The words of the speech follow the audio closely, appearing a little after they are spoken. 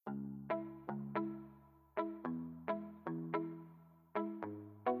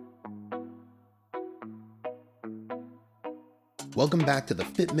Welcome back to the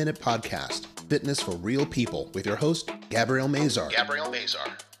Fit Minute Podcast, Fitness for Real People, with your host, Gabrielle Mazar.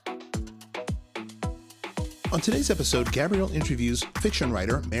 On today's episode, Gabrielle interviews fiction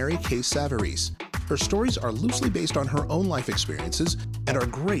writer Mary Kay Savarese. Her stories are loosely based on her own life experiences and are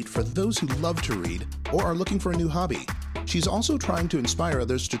great for those who love to read or are looking for a new hobby. She's also trying to inspire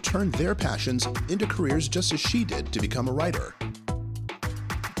others to turn their passions into careers just as she did to become a writer.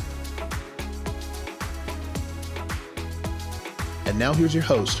 And now here's your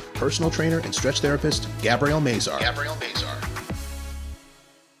host, personal trainer and stretch therapist, Gabrielle Mazar.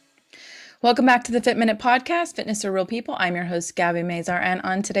 Welcome back to the Fit Minute Podcast, Fitness for Real People. I'm your host, Gabby Mazar, and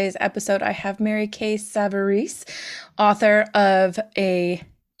on today's episode, I have Mary Kay Savarese, author of a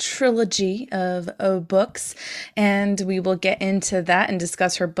trilogy of books, and we will get into that and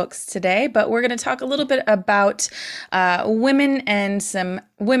discuss her books today. But we're going to talk a little bit about women and some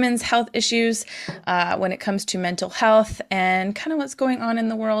women's health issues when it comes to mental health and kind of what's going on in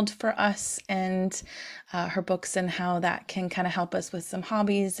the world for us, and her books and how that can kind of help us with some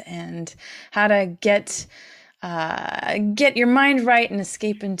hobbies and how to get your mind right and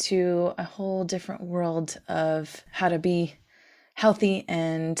escape into a whole different world of how to be healthy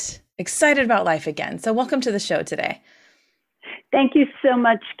and excited about life again. So welcome to the show today. Thank you so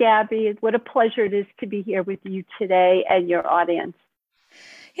much, Gabby. What a pleasure it is to be here with you today and your audience.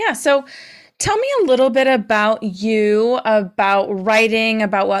 Yeah, so tell me a little bit about you, about writing,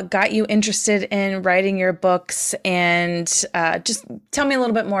 about what got you interested in writing your books, and just tell me a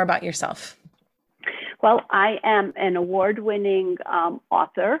little bit more about yourself. Well, I am an award-winning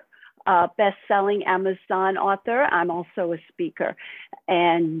author, best-selling Amazon author. I'm also a speaker.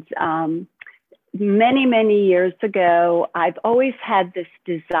 And many, many years ago, I've always had this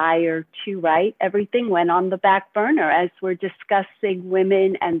desire to write. Everything went on the back burner. As we're discussing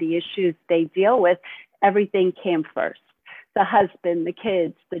women and the issues they deal with, everything came first. The husband, the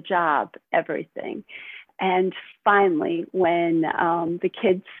kids, the job, everything. And finally, when the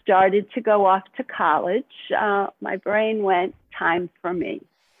kids started to go off to college, my brain went, time for me.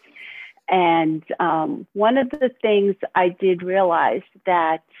 And one of the things I did realize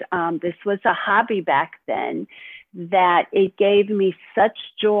that this was a hobby back then, that it gave me such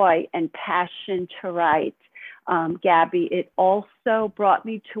joy and passion to write. Gabby, it also brought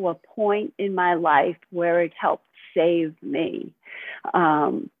me to a point in my life where it helped save me.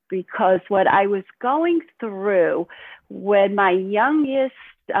 Because what I was going through when my youngest,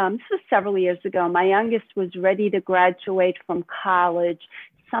 this was several years ago, my youngest was ready to graduate from college,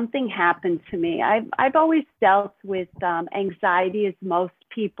 something happened to me. I've always dealt with anxiety, as most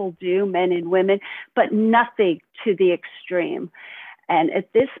people do, men and women, but nothing to the extreme. And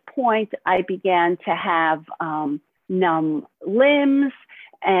at this point, I began to have numb limbs,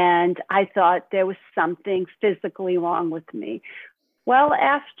 and I thought there was something physically wrong with me. Well,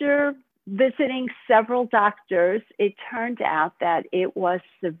 after visiting several doctors, it turned out that it was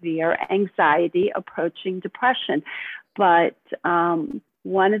severe anxiety approaching depression. But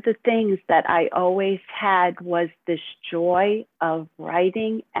one of the things that I always had was this joy of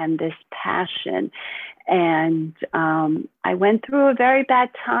writing and this passion. And I went through a very bad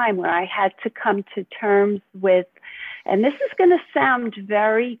time where I had to come to terms with, and this is going to sound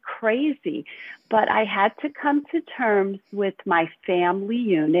very crazy, but I had to come to terms with my family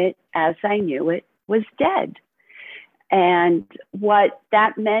unit, as I knew it, was dead. And what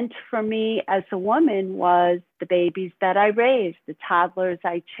that meant for me as a woman was the babies that I raised, the toddlers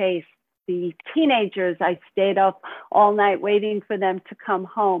I chased, the teenagers I stayed up all night waiting for them to come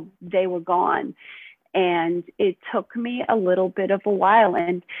home. They were gone. And it took me a little bit of a while.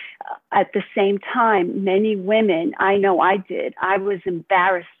 And at the same time, many women, I know I did, I was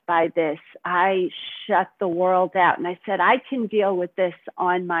embarrassed by this. I shut the world out and I said, I can deal with this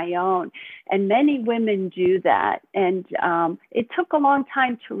on my own. And many women do that. And it took a long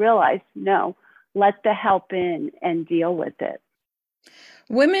time to realize, no, let the help in and deal with it.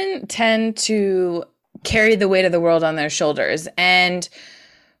 Women tend to carry the weight of the world on their shoulders, and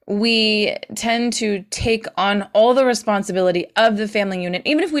we tend to take on all the responsibility of the family unit.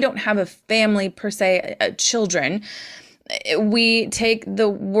 Even if we don't have a family per se, children, we take the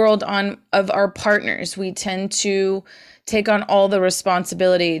world on of our partners. We tend to take on all the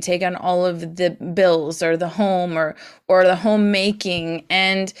responsibility, take on all of the bills or the home or the homemaking.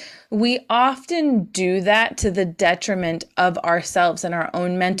 And we often do that to the detriment of ourselves and our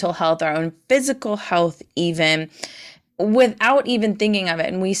own mental health, our own physical health even, without even thinking of it.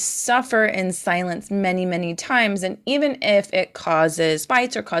 And we suffer in silence many, many times. And even if it causes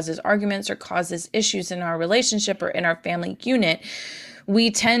fights or causes arguments or causes issues in our relationship or in our family unit,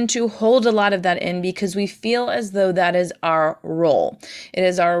 we tend to hold a lot of that in because we feel as though that is our role. It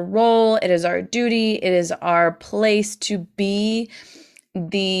is our role, it is our duty, it is our place to be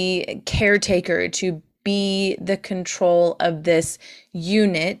the caretaker, to be the control of this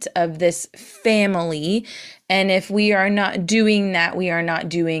unit, of this family. And if we are not doing that, we are not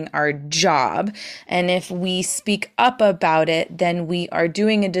doing our job. And if we speak up about it, then we are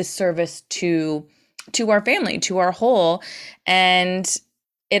doing a disservice to our family, to our whole. And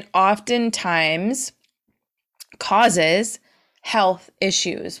it oftentimes causes health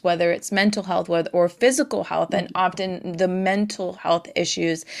issues, whether it's mental health or physical health. And often the mental health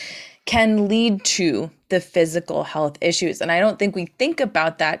issues can lead to the physical health issues. And I don't think we think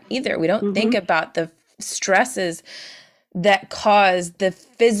about that either. We don't think about the stresses that cause the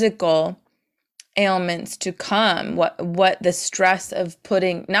physical ailments to come, what the stress of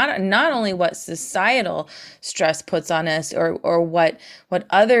putting, not only what societal stress puts on us or what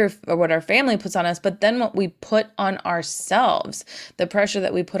our family puts on us, but then what we put on ourselves, the pressure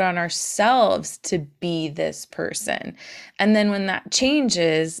that we put on ourselves to be this person. And then when that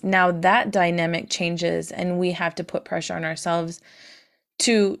changes, now that dynamic changes and we have to put pressure on ourselves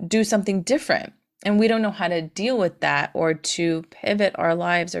to do something different. And we don't know how to deal with that or to pivot our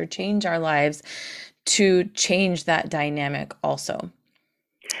lives or change our lives to change that dynamic also.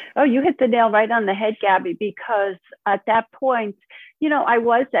 Oh, you hit the nail right on the head, Gabby, because at that point, I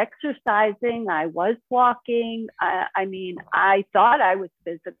was exercising, I was walking. I thought I was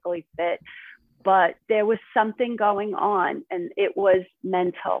physically fit, but there was something going on and it was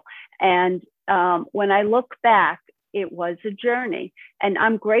mental. And when I look back, it was a journey, and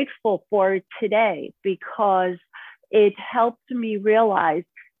I'm grateful for it today because it helped me realize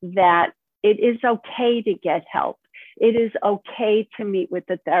that it is okay to get help. It is okay to meet with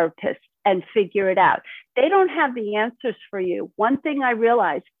a therapist and figure it out. They don't have the answers for you. One thing I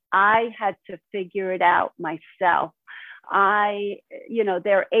realized, I had to figure it out myself.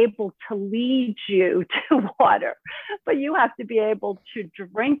 They're able to lead you to water, but you have to be able to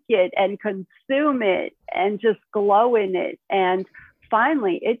drink it and consume it and just glow in it. And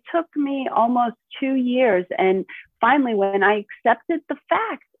finally, it took me almost 2 years. And finally, when I accepted the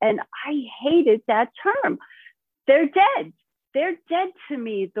fact, and I hated that term, they're dead. They're dead to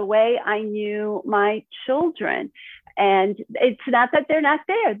me the way I knew my children. And it's not that they're not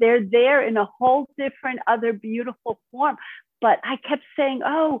there. They're there in a whole different, other beautiful form. But I kept saying,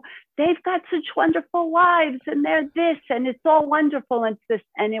 oh, they've got such wonderful lives and they're this and it's all wonderful and this.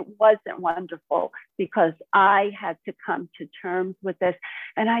 And it wasn't wonderful because I had to come to terms with this.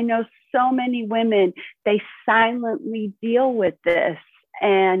 And I know so many women, they silently deal with this.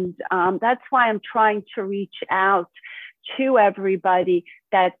 And that's why I'm trying to reach out to everybody,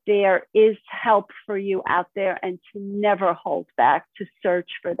 that there is help for you out there and to never hold back to search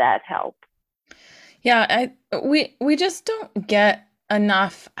for that help. Yeah, we just don't get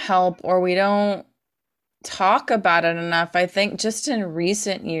enough help, or we don't talk about it enough. I think just in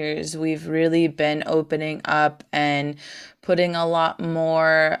recent years, we've really been opening up and putting a lot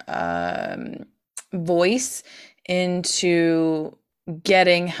more voice into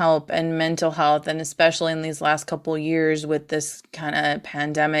getting help and mental health, and especially in these last couple of years with this kind of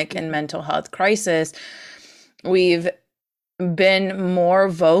pandemic and mental health crisis, we've been more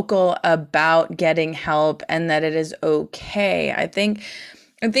vocal about getting help and that it is okay. I think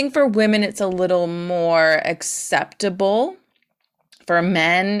for women it's a little more acceptable. For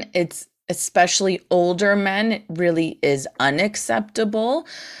men, it's especially older men, it really is unacceptable.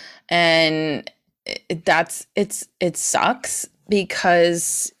 And it sucks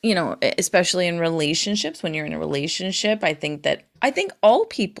because, especially in relationships, when you're in a relationship, I think all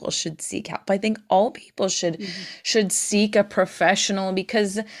people should seek help. I think all people should seek a professional,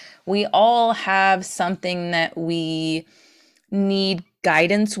 because we all have something that we need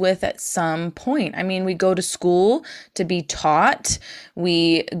guidance with at some point. I mean, we go to school to be taught,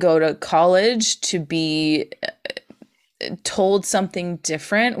 we go to college to be told something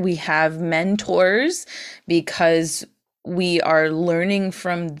different. We have mentors because we are learning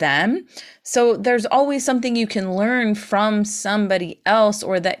from them. So there's always something you can learn from somebody else,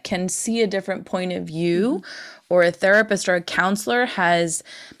 or that can see a different point of view, or a therapist or a counselor has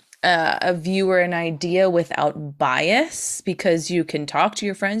a view or an idea without bias, because you can talk to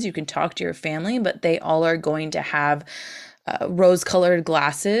your friends, you can talk to your family, but they all are going to have rose-colored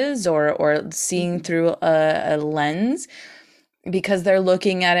glasses or seeing through a lens, because they're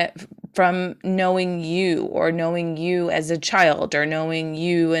looking at it from knowing you as a child, or knowing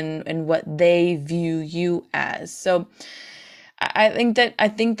you and what they view you as. So I think that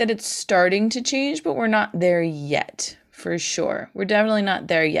it's starting to change, but we're not there yet for sure. We're definitely not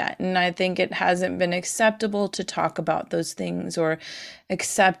there yet. And I think it hasn't been acceptable to talk about those things or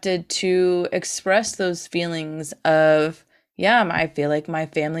accepted to express those feelings of, yeah, I feel like my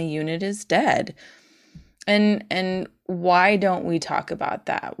family unit is dead. And why don't we talk about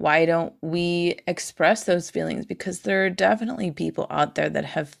that? Why don't we express those feelings? Because there are definitely people out there that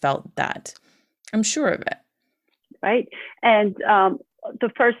have felt that. I'm sure of it. Right. And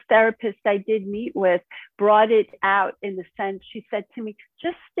the first therapist I did meet with brought it out in the sense, she said to me,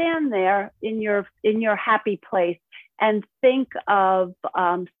 just stand there in your happy place and think of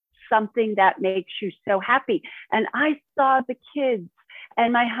something that makes you so happy. And I saw the kids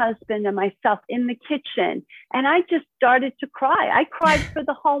and my husband and myself in the kitchen, and I just started to cry. I cried for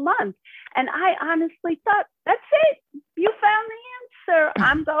the whole month. And I honestly thought, that's it. You found the answer.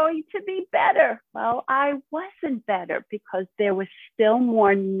 I'm going to be better. Well, I wasn't better because there was still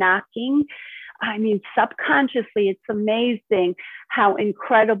more knocking. I mean, subconsciously, it's amazing how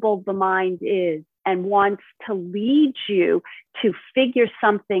incredible the mind is and wants to lead you to figure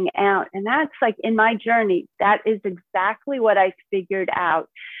something out. And that's like in my journey, that is exactly what I figured out.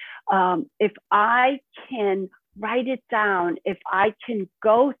 If I can write it down, if I can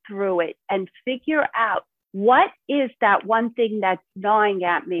go through it and figure out what is that one thing that's gnawing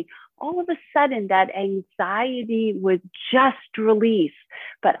at me, all of a sudden that anxiety would just release,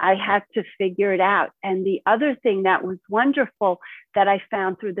 but I had to figure it out. And the other thing that was wonderful that I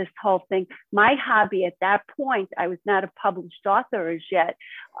found through this whole thing, my hobby at that point, I was not a published author as yet,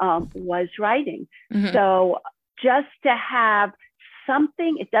 was writing. Mm-hmm. So just to have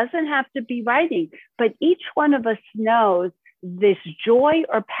something, it doesn't have to be writing, but each one of us knows this joy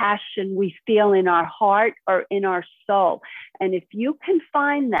or passion we feel in our heart or in our soul. And if you can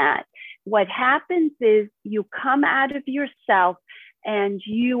find that, what happens is you come out of yourself and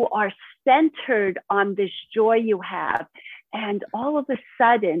you are centered on this joy you have. And all of a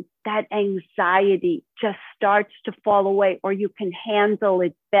sudden, that anxiety just starts to fall away, or you can handle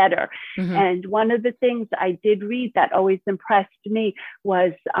it better. Mm-hmm. And one of the things I did read that always impressed me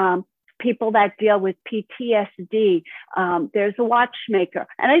was people that deal with PTSD. There's a watchmaker,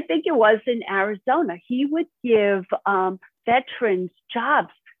 and I think it was in Arizona. He would give veterans jobs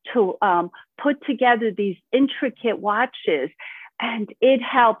to put together these intricate watches. And it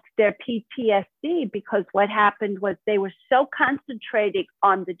helped their PTSD because what happened was they were so concentrated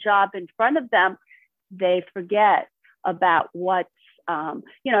on the job in front of them, they forget about what's,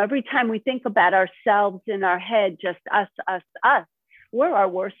 every time we think about ourselves in our head, just us, we're our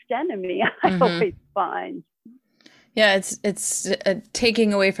worst enemy, I always find. Yeah, it's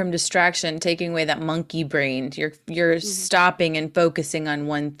taking away from distraction, taking away that monkey brain. You're stopping and focusing on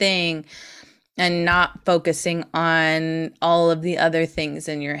one thing and not focusing on all of the other things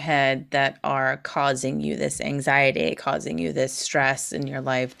in your head that are causing you this anxiety, causing you this stress in your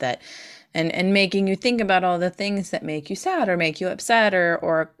life, that and making you think about all the things that make you sad or make you upset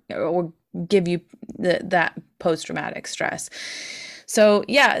or give you that post-traumatic stress. So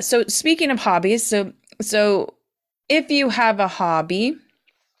yeah, so speaking of hobbies, so if you have a hobby,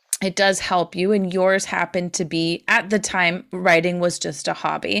 it does help you, and yours happened to be, at the time, writing was just a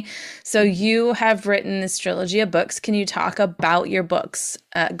hobby. So you have written this trilogy of books. Can you talk about your books?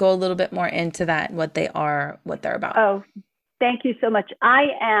 Go a little bit more into that, what they are, what they're about. Oh, thank you so much. I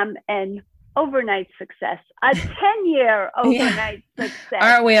am an overnight success, a 10-year overnight success.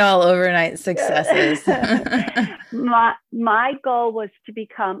 Aren't we all overnight successes? My goal was to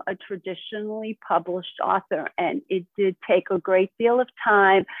become a traditionally published author, and it did take a great deal of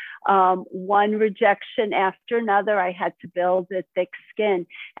time. One rejection after another. I had to build a thick skin.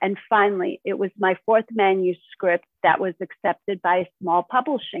 And finally, it was my fourth manuscript that was accepted by a small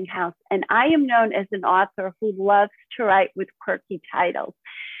publishing house. And I am known as an author who loves to write with quirky titles.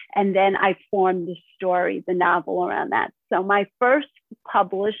 And then I formed the story, the novel around that. So my first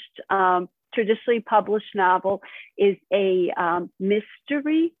published, traditionally published novel is a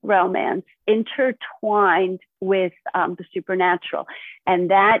mystery romance intertwined with the supernatural. And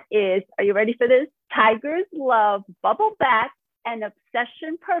that is, are you ready for this? Tigers love bubble bath and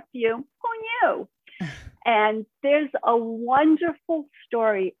obsession perfume. Who knew? And there's a wonderful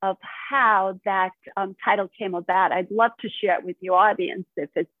story of how that title came about. I'd love to share it with your audience if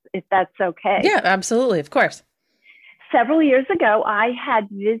that's okay. Yeah, absolutely. Of course. Several years ago, I had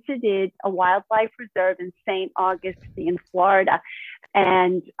visited a wildlife reserve in St. Augustine, Florida.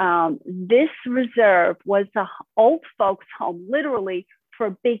 And this reserve was an old folks' home, literally,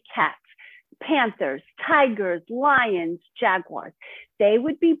 for big cats. Panthers, tigers, lions, jaguars. They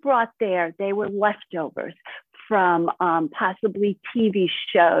would be brought there. They were leftovers from possibly TV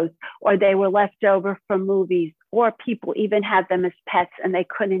shows, or they were left over from movies or people even had them as pets and they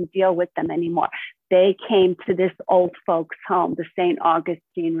couldn't deal with them anymore. They came to this old folks home, the St.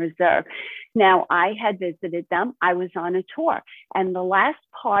 Augustine Reserve. Now, I had visited them. I was on a tour, and the last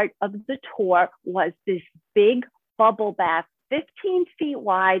part of the tour was this big bubble bath, 15 feet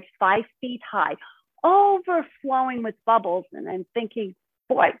wide, 5 feet high, overflowing with bubbles. And I'm thinking,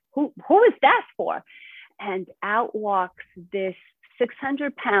 boy, who is that for? And out walks this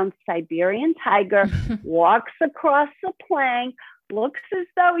 600-pound Siberian tiger, walks across the plank, looks as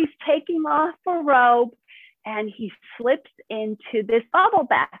though he's taking off a robe, and he slips into this bubble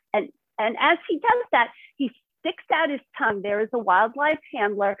bath. And as he does that, he sticks out his tongue. There is a wildlife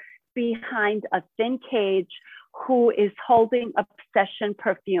handler behind a thin cage who is holding Obsession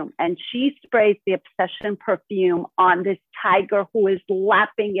perfume, and she sprays the Obsession perfume on this tiger who is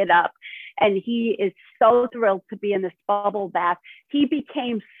lapping it up. And he is so thrilled to be in this bubble bath. He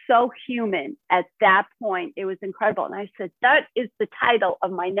became so human at that point. It was incredible. And I said, that is the title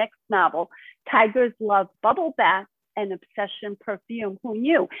of my next novel, Tigers Love Bubble Bath and Obsession Perfume. Who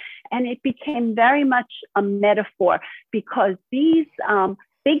knew? And it became very much a metaphor, because these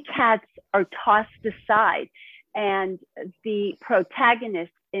big cats are tossed aside. And the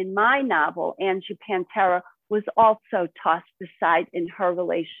protagonist in my novel, Angie Pantera, was also tossed aside in her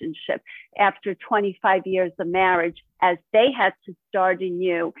relationship. After 25 years of marriage, as they had to start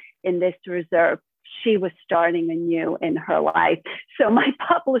anew in this reserve, she was starting anew in her life. So my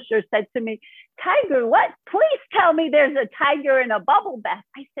publisher said to me, Tiger, what? Please tell me there's a tiger in a bubble bath.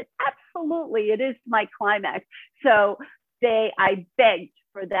 I said, absolutely, it is my climax. So I begged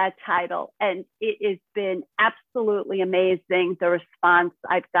for that title, and it has been absolutely amazing, the response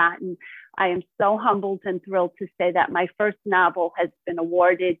I've gotten. I am so humbled and thrilled to say that my first novel has been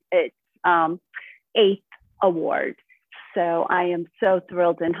awarded its 8th award. So I am so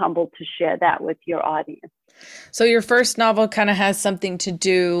thrilled and humbled to share that with your audience. So your first novel kind of has something to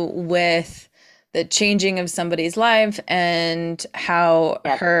do with the changing of somebody's life and how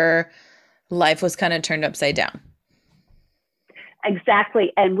her life was kind of turned upside down.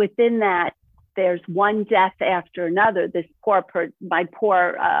 Exactly. And within that, there's one death after another this my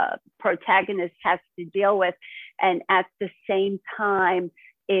poor protagonist has to deal with. And at the same time,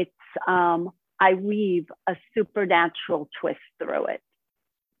 it's I weave a supernatural twist through it.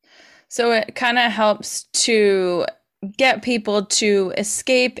 So it kind of helps to get people to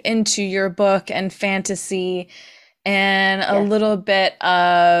escape into your book and fantasy and a little bit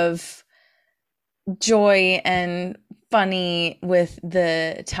of joy and funny with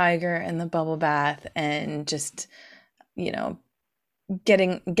the tiger and the bubble bath, and just,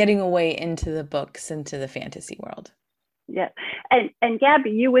 getting away into the books, into the fantasy world. Yeah. And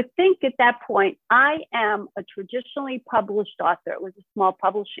Gabby, you would think at that point, I am a traditionally published author. It was a small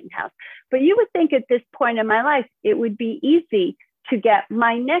publishing house, but you would think at this point in my life, it would be easy to get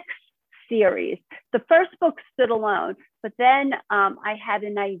my next series. The first book stood alone, but then I had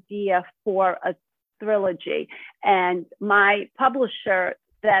an idea for a trilogy, and my publisher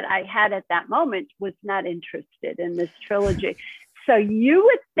that I had at that moment was not interested in this trilogy. So you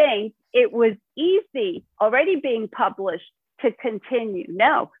would think it was easy, already being published, to continue.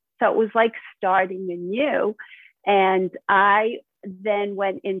 No. So it was like starting anew. And I then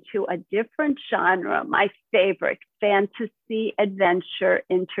went into a different genre, my favorite, fantasy adventure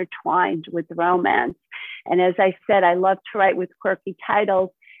intertwined with romance. And as I said, I love to write with quirky titles.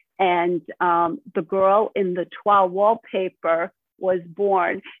 And The Girl in the Toile Wallpaper was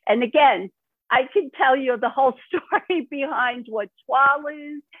born. And again, I can tell you the whole story behind what toile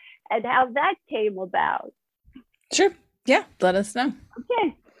is and how that came about. Sure. Yeah. Let us know.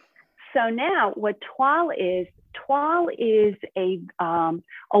 Okay. So now what toile is a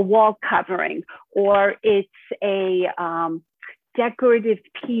wall covering, or it's a decorative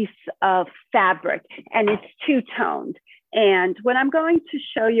piece of fabric, and it's two-toned. And what I'm going to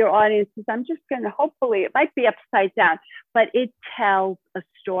show your audience is I'm just going to, hopefully, it might be upside down, but it tells a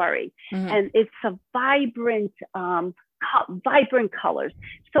story. Mm-hmm. And it's a vibrant colors.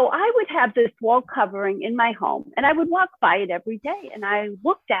 So I would have this wall covering in my home, and I would walk by it every day. And I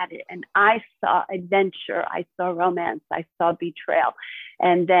looked at it, and I saw adventure, I saw romance, I saw betrayal.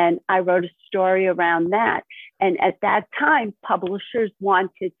 And then I wrote a story around that. And at that time, publishers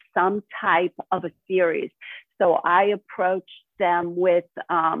wanted some type of a series. So I approached them with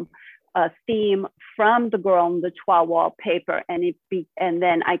a theme from The Girl in the Toile Wallpaper, and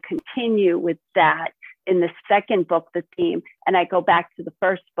then I continue with that in the second book, the theme, and I go back to the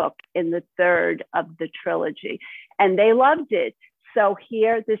first book in the third of the trilogy, and they loved it. So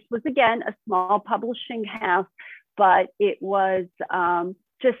here, this was again a small publishing house, but it was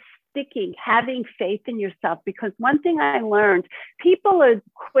just sticking, having faith in yourself. Because one thing I learned, people are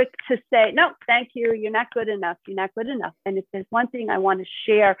quick to say, no, thank you, you're not good enough, you're not good enough. And if there's one thing I want to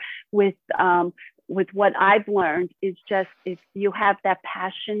share with what I've learned, is just, if you have that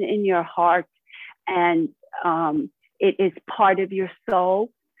passion in your heart and it is part of your soul,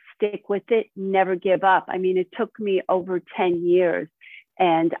 stick with it, never give up. I mean, it took me over 10 years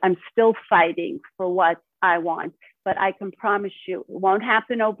and I'm still fighting for what I want, but I can promise you it won't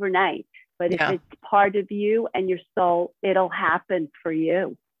happen overnight. But if it's part of you and your soul, it'll happen for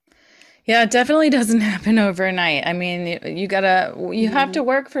you. Yeah, it definitely doesn't happen overnight. I mean, you have to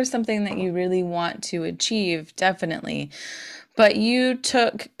work for something that you really want to achieve, definitely. But you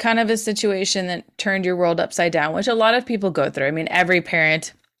took kind of a situation that turned your world upside down, which a lot of people go through. I mean, every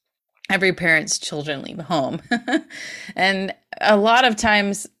parent's children leave home. And a lot lot of,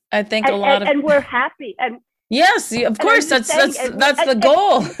 and we're happy. And yes, of course, that's the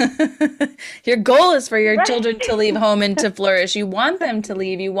goal. Your goal is for your children to leave home and to flourish. You want them to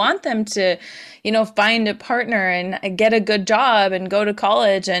leave. You want them to, find a partner and get a good job and go to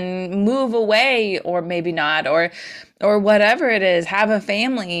college and move away, or maybe not, or whatever it is, have a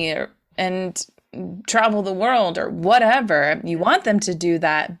family and travel the world or whatever. You want them to do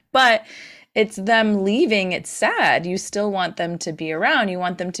that, but it's them leaving. It's sad. You still want them to be around. You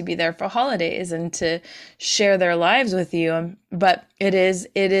want them to be there for holidays and to share their lives with you. But it is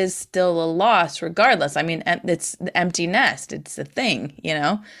still a loss regardless. I mean, it's the empty nest. It's a thing,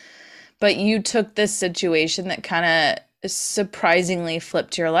 But you took this situation that kind of surprisingly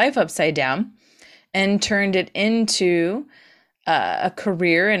flipped your life upside down and turned it into a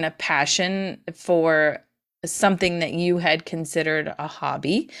career and a passion for something that you had considered a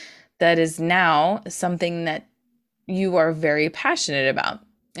hobby that is now something that you are very passionate about.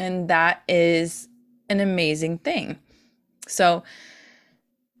 And that is an amazing thing. So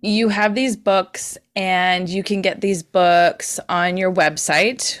you have these books, and you can get these books on your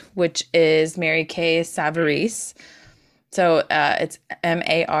website, which is Mary Kay Savarese. So it's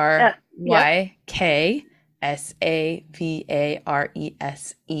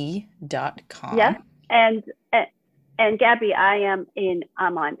MaryKSavarese.com. Yeah. And Gabby, I'm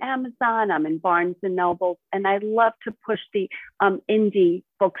on Amazon, I'm in Barnes and Noble, and I love to push the indie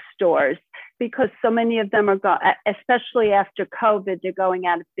bookstores, because so many of them are especially after COVID, they're going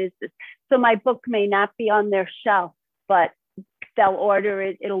out of business. So my book may not be on their shelf, but they'll order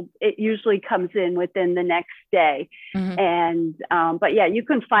it. It usually comes in within the next day. Mm-hmm. And but yeah, you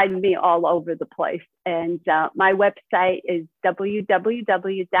can find me all over the place. And my website is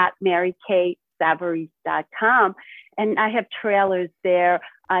www.maryKsavarese.com. And I have trailers there.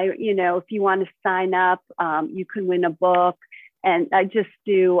 If you want to sign up, you can win a book. And I just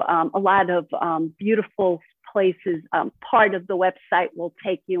do a lot of beautiful places. Part of the website will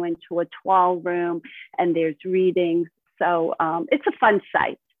take you into a toile room, and there's readings. So it's a fun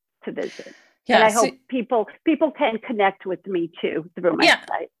site to visit. Yeah, and I hope people can connect with me too through my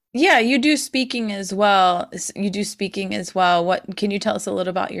site. Yeah, you do speaking as well. What can you tell us a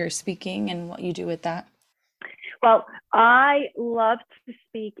little about your speaking and what you do with that? Well, I love to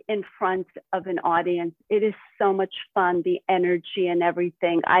speak in front of an audience. It is so much fun, the energy and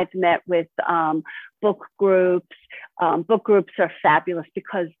everything. I've met with book groups. Book groups are fabulous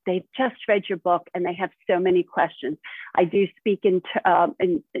because they've just read your book and they have so many questions. I do speak in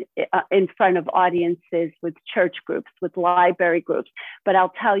front of audiences with church groups, with library groups. But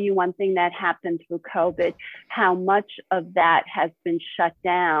I'll tell you one thing that happened through COVID, how much of that has been shut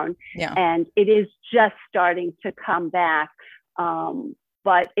down. Yeah. And it is just starting to come back,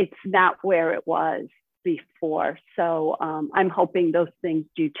 but it's not where it was before. So I'm hoping those things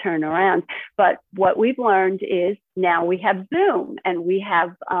do turn around. But what we've learned is now we have Zoom, and we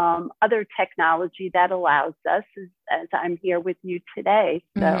have other technology that allows us, as I'm here with you today.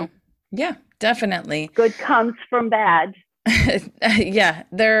 So yeah, definitely. Good comes from bad. Yeah,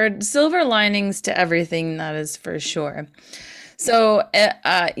 there are silver linings to everything, that is for sure. So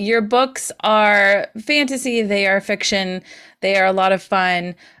your books are fantasy, they are fiction, they are a lot of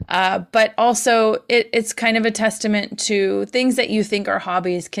fun, but also it's kind of a testament to things that you think are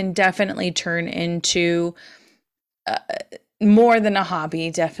hobbies can definitely turn into more than a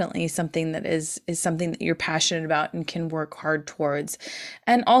hobby, definitely something that is something that you're passionate about and can work hard towards,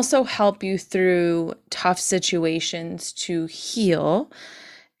 and also help you through tough situations to heal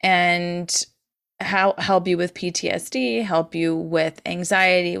and help you with PTSD, help you with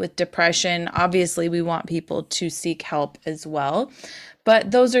anxiety, with depression. Obviously, we want people to seek help as well,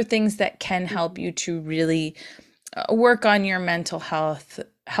 but those are things that can help you to really work on your mental health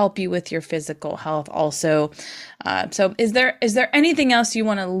help you with your physical health also. So is there anything else you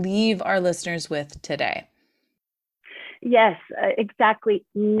want to leave our listeners with today? Yes, exactly.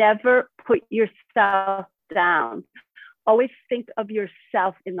 Never put yourself down. Always think of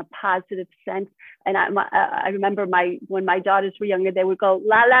yourself in the positive sense. And I remember when my daughters were younger, they would go,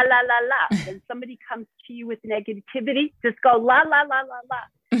 la, la, la, la, la. When somebody comes to you with negativity, just go, la, la, la, la, la.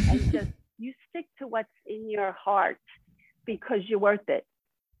 And just, you stick to what's in your heart because you're worth it.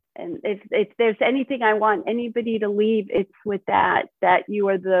 And if there's anything I want anybody to leave, it's with that you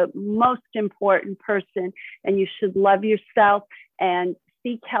are the most important person and you should love yourself and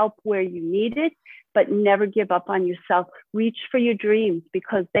seek help where you need it, but never give up on yourself. Reach for your dreams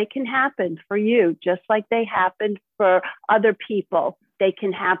because they can happen for you, just like they happened for other people. They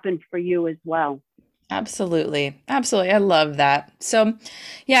can happen for you as well. Absolutely. Absolutely. I love that. So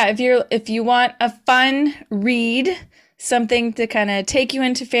yeah, if you want a fun read, something to kind of take you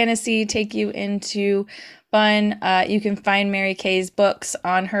into fantasy, take you into fun, you can find Mary Kay's books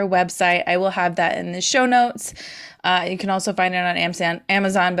on her website. I will have that in the show notes. You can also find it on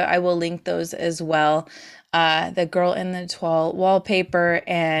Amazon, but I will link those as well. The Girl in the Tall Wallpaper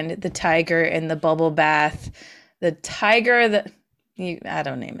and The Tiger in the Bubble Bath. The tiger I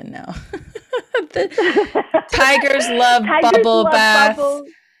don't even know. The tigers love bubble bath bubbles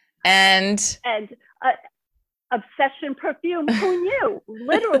and Obsession perfume. Who knew?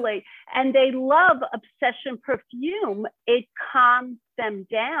 Literally. And they love Obsession perfume. It calms them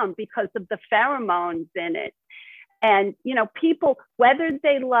down because of the pheromones in it. And, people, whether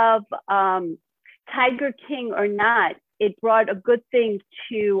they love Tiger King or not, it brought a good thing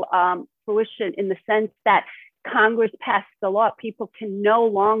to fruition in the sense that Congress passed the law. People can no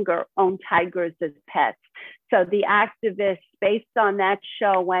longer own tigers as pets. So the activists, based on that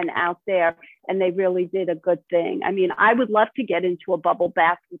show, went out there and they really did a good thing. I mean, I would love to get into a bubble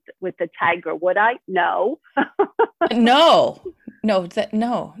bath with the tiger. Would I? No. No,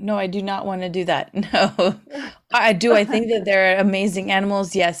 I do not want to do that. No, I do. I think that they're amazing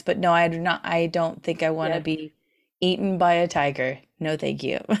animals. Yes, but no, I do not. I don't think I want to be eaten by a tiger. No, thank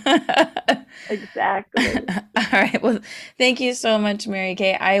you. Exactly. All right. Well, thank you so much, Mary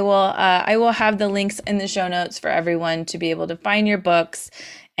Kay. I will have the links in the show notes for everyone to be able to find your books,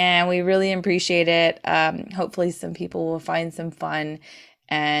 and we really appreciate it. Hopefully some people will find some fun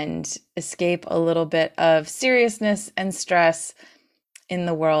and escape a little bit of seriousness and stress in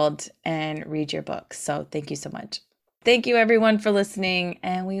the world and read your books. So thank you so much. Thank you everyone for listening,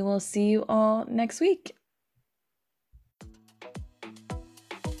 and we will see you all next week.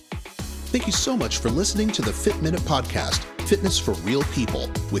 Thank you so much for listening to the Fit Minute Podcast, Fitness for Real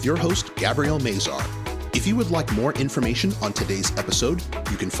People, with your host, Gabrielle Mazar. If you would like more information on today's episode,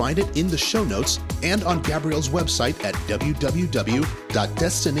 you can find it in the show notes and on Gabrielle's website at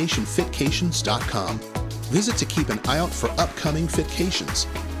www.destinationfitcations.com. Visit to keep an eye out for upcoming fitcations.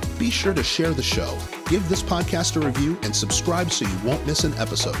 Be sure to share the show, give this podcast a review, and subscribe so you won't miss an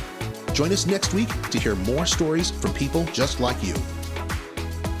episode. Join us next week to hear more stories from people just like you.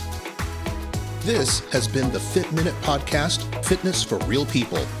 This has been the Fit Minute Podcast, Fitness for Real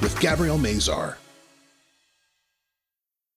People, with Gabrielle Mazar.